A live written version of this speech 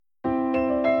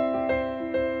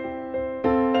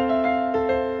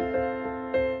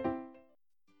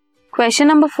Question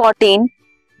number 14,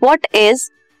 what is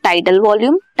tidal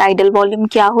volume? Tidal volume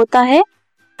क्या होता है?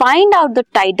 Find out the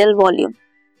tidal volume.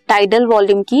 Tidal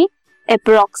volume की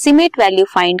approximate value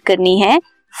find करनी है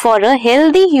for a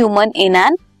healthy human in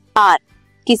an hour.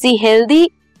 किसी healthy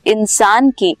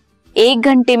इंसान की एक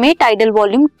घंटे में टाइडल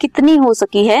वॉल्यूम कितनी हो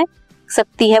सकती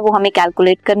है वो हमें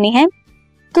कैलकुलेट करनी है।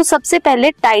 तो सबसे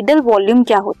पहले टाइडल वॉल्यूम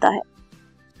क्या होता है?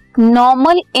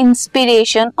 नॉर्मल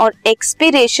इंस्पिरेशन और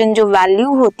एक्सपिरेशन जो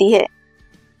वैल्यू होती है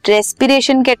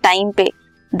रेस्पिरेशन के टाइम पे,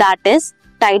 that is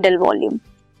tidal volume.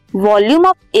 Volume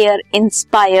of air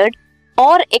inspired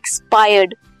और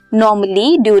expired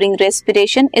normally during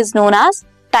respiration is known as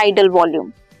tidal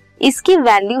volume. इसकी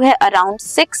वैल्यू है around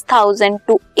 6000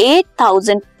 to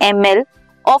 8000 ml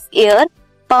of air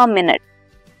पर मिनट।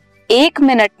 एक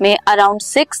मिनट में अराउंड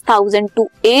 6000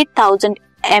 to 8000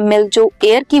 ml जो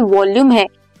एयर की वॉल्यूम है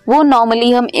वो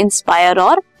नॉर्मली हम इंस्पायर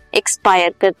और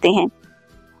एक्सपायर करते हैं।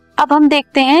 अब हम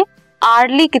देखते हैं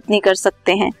आरली कितनी कर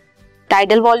सकते हैं।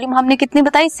 टाइडल वॉल्यूम हमने कितनी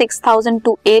बताई? 6000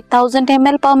 to 8000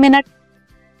 ml पर मिनट।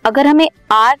 अगर हमें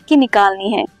आर की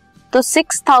निकालनी है तो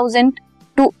 6000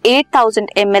 to 8000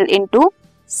 ml इंटू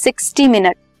 60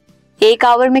 मिनट। एक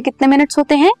आवर में कितने मिनट्स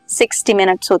होते हैं? 60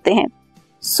 मिनट्स होते हैं।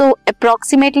 सो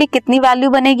अप्रोक्सीमेटली कितनी वैल्यू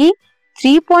बनेगी?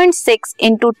 3.6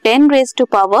 into 10 raise to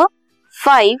power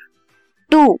 5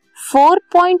 to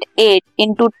 4.8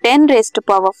 into 10 raise to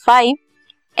power 5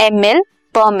 ml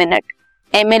पर मिनट,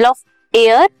 ml ऑफ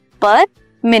एयर पर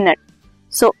मिनट।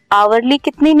 सो आवरली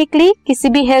कितनी निकली किसी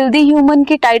भी हेल्दी ह्यूमन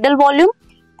की tidal volume?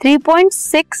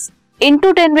 3.6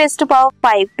 into 10 raise to power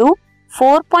 5 to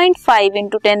 4.5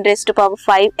 into 10 raise to power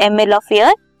 5 ml of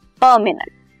air पर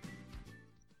minute.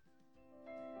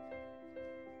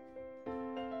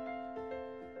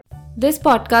 This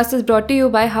podcast is brought to you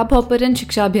bye hub hopper and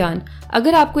शिक्षा अभियान।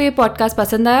 अगर आपको ये पॉडकास्ट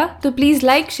पसंद आया तो प्लीज़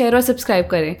लाइक, शेयर और सब्सक्राइब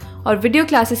करें और वीडियो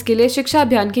क्लासेस के लिए शिक्षा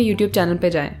अभियान के YouTube चैनल पर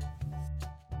जाएं।